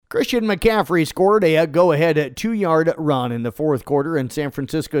Christian McCaffrey scored a go-ahead 2-yard run in the fourth quarter, and San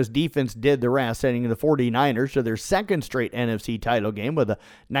Francisco's defense did the rest, sending the 49ers to their second straight NFC title game with a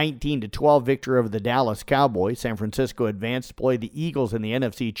 19-12 victory over the Dallas Cowboys. San Francisco advanced to play the Eagles in the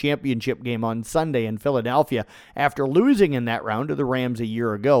NFC Championship game on Sunday in Philadelphia after losing in that round to the Rams a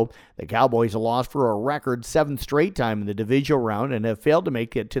year ago. The Cowboys lost for a record 7th straight time in the divisional round and have failed to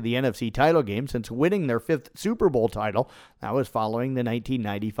make it to the NFC title game since winning their 5th Super Bowl title. That was following the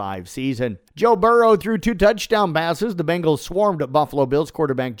 1995 season. Joe Burrow threw 2 touchdown passes. The Bengals swarmed Buffalo Bills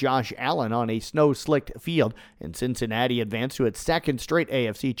quarterback Josh Allen on a snow-slicked field, and Cincinnati advanced to its second straight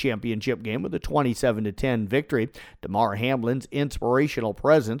AFC Championship game with a 27-10 victory. Damar Hamlin's inspirational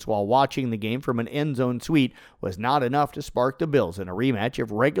presence while watching the game from an end zone suite was not enough to spark the Bills in a rematch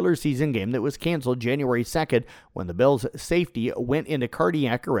of regular season game that was canceled January 2nd when the Bills' safety went into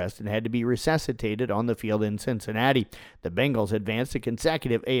cardiac arrest and had to be resuscitated on the field in Cincinnati. The Bengals advanced to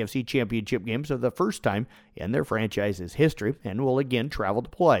consecutive AFC Championship games for the first time in their franchise's history and will again travel to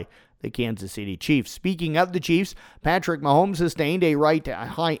play the Kansas City Chiefs. Speaking of the Chiefs, Patrick Mahomes sustained a right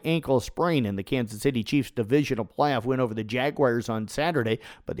high ankle sprain in the Kansas City Chiefs divisional playoff win over the Jaguars on Saturday,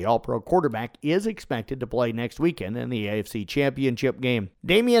 but the All-Pro quarterback is expected to play next weekend in the AFC Championship game.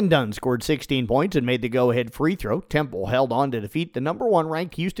 Damian Dunn scored 16 points and made the go-ahead free throw. Temple held on to defeat the number 1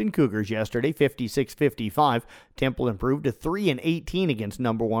 ranked Houston Cougars yesterday, 56-55. Temple improved to 3-18 against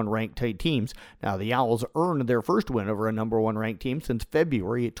number 1 ranked teams. Now the Owls earned their first win over a number 1 ranked team since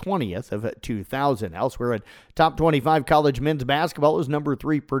February 20th of 2000. Elsewhere at top 25 college men's basketball is number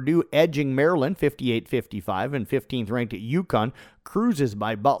 3 Purdue edging Maryland 58-55, and 15th ranked UConn cruises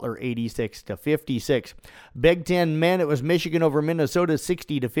by Butler 86-56. Big Ten men, it was Michigan over Minnesota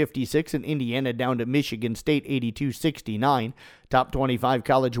 60-56, and Indiana down to Michigan State 82-69. Top 25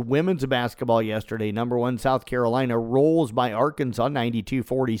 college women's basketball yesterday. Number 1 South Carolina rolls by Arkansas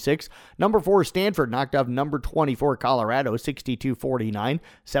 92-46. Number 4 Stanford knocked off number 24 Colorado 62-49.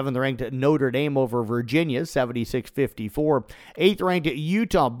 7th ranked Notre Dame over Virginia 76-54. 8th ranked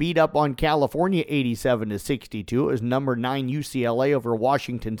Utah beat up on California 87-62. It was number 9 UCLA over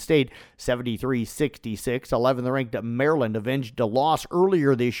Washington State 73-66. 11th ranked Maryland avenged a loss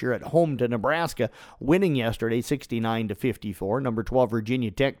earlier this year at home to Nebraska, winning yesterday 69-54. Number 12 Virginia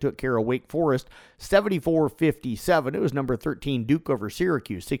Tech took care of Wake Forest 74-57. It was number 13 Duke over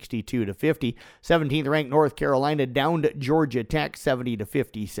Syracuse 62-50. 17th ranked North Carolina downed Georgia Tech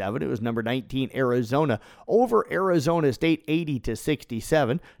 70-57. It was number 19 Arizona over Arizona State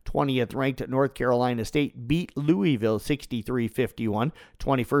 80-67. 20th ranked North Carolina State beat Louisville 63-51.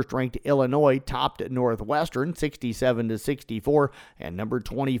 21st ranked Illinois topped Northwestern 67-64, and number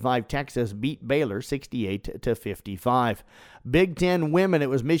 25 Texas beat Baylor 68-55. Big Ten women,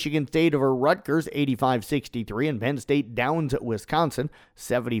 it was Michigan State over Rutgers 85-63, and Penn State downs Wisconsin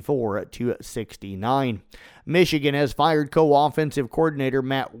 74-69. Michigan has fired co-offensive coordinator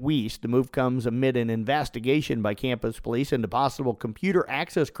Matt Weiss. The move comes amid an investigation by campus police into possible computer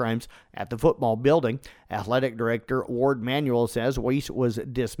access crimes at the football building. Athletic Director Ward Manuel says Weiss was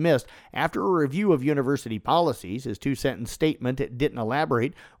dismissed after a review of university policies. His 2-sentence statement didn't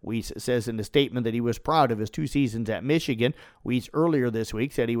elaborate. Weiss says in the statement that he was proud of his 2 seasons at Michigan. Weiss earlier this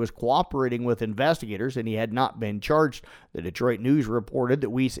week said he was cooperating with investigators and he had not been charged. The Detroit News reported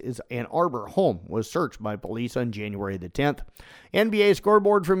that Weiss's Ann Arbor home was searched by police on January the 10th. NBA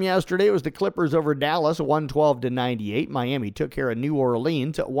scoreboard from yesterday was the Clippers over Dallas 112-98. Miami took care of New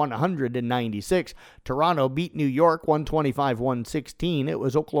Orleans 100-96. Toronto beat New York 125-116. It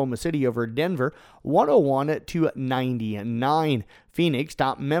was Oklahoma City over Denver 101-99. Phoenix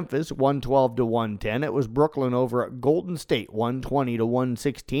topped Memphis 112-110. It was Brooklyn over Golden State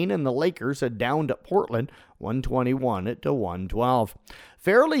 120-116, and the Lakers downed Portland 121-112.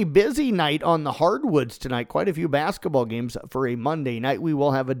 Fairly busy night on the hardwoods tonight. Quite a few basketball games for a Monday night. We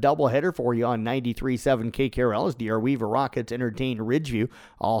will have a doubleheader for you on 93.7 KKRL as DR Weaver Rockets entertain Ridgeview.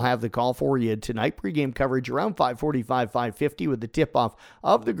 I'll have the call for you tonight. Pregame coverage around 5:45, 5:50 with the tip-off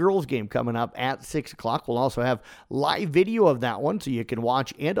of the girls' game coming up at 6 o'clock. We'll also have live video of that one so you can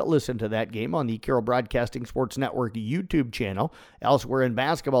watch and listen to that game on the Carroll Broadcasting Sports Network YouTube channel. Elsewhere in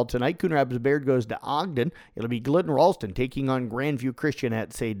basketball tonight, Coon Rapids Bayard goes to Ogden. It'll be Glidden Ralston taking on Grandview Christian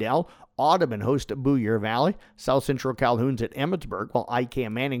at Sadell. Audubon hosts Boyer Valley. South Central Calhoun's at Emmetsburg, while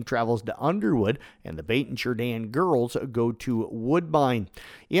ICAM Manning travels to Underwood, and the Bait and Jourdain girls go to Woodbine.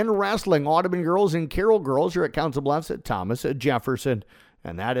 In wrestling, Audubon girls and Carroll girls are at Council Bluffs at Thomas Jefferson.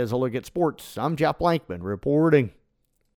 And that is a look at sports. I'm Jeff Blankman reporting.